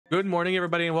Good morning,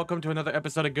 everybody, and welcome to another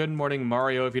episode of Good Morning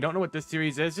Mario. If you don't know what this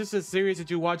series is, this is a series that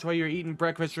you watch while you're eating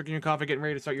breakfast, drinking your coffee, getting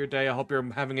ready to start your day. I hope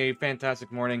you're having a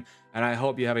fantastic morning, and I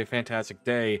hope you have a fantastic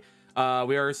day.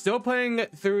 We are still playing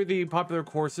through the popular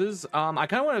courses. I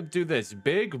kind of want to do this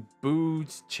Big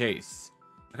Boo's Chase.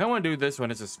 I kind of want to do this one.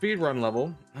 It's a speed run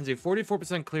level. It has a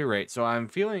 44% clear rate, so I'm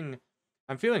feeling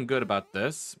good about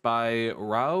this. By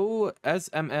Rao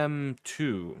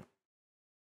SMM2.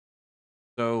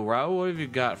 So, Raul, what have you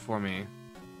got for me?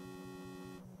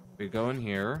 We go in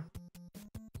here.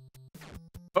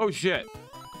 Oh, shit.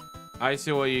 I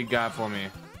see what you got for me.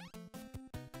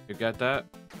 You got that?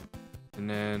 And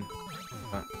then...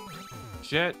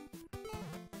 shit.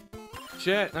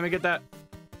 Shit, let me get that.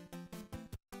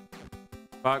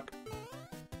 Fuck.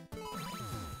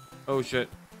 Oh, shit.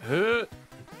 Huh.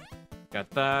 Got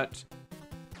that.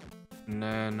 And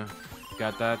then...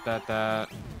 got that. Got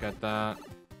that.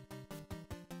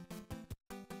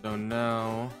 So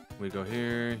now we go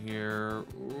here.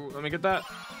 Ooh, let me get that.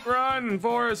 Run,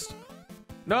 Forrest.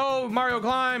 No, Mario,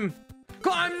 climb.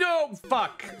 Climb, no,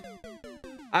 fuck.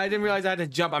 I didn't realize I had to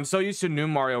jump. I'm so used to New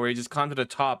Mario where you just climb to the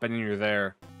top and then you're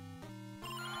there.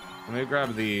 Let me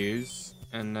grab these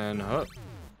and then hook.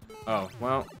 Oh,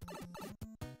 well.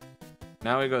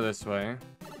 Now we go this way.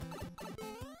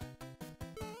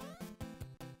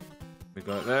 We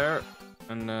go there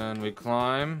and then we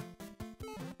climb.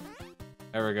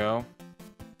 There we go.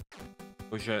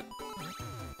 Oh shit.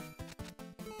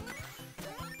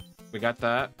 We got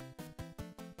that.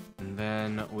 And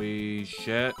then we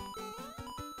shit.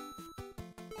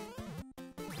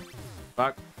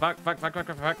 Fuck.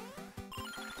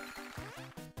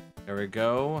 There we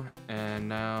go. And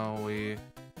now we...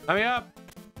 Let me up!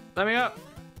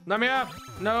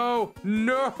 No!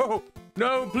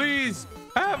 No, please!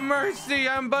 Have mercy!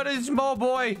 I'm but a small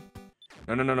boy!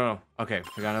 No. Okay,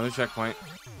 we got another checkpoint.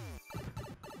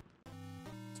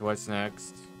 So what's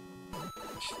next?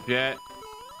 Shit.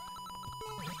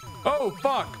 Oh,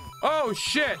 fuck. Oh,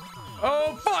 shit.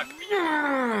 Oh, fuck.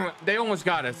 They almost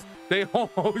got us. I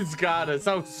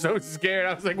was so scared.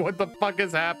 I was like, what the fuck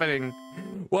is happening?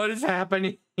 What is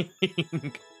happening?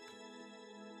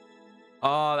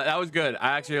 Oh, that was good.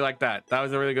 I actually like that. That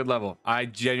was a really good level. I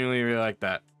genuinely really like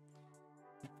that.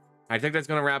 I think that's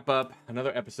gonna wrap up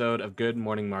another episode of Good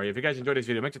Morning Mario. If you guys enjoyed this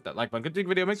video, make sure to hit that like button. Good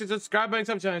video, make sure to subscribe button,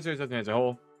 sub channel, series as a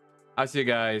whole. I'll see you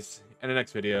guys in the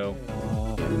next video.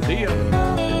 See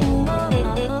ya.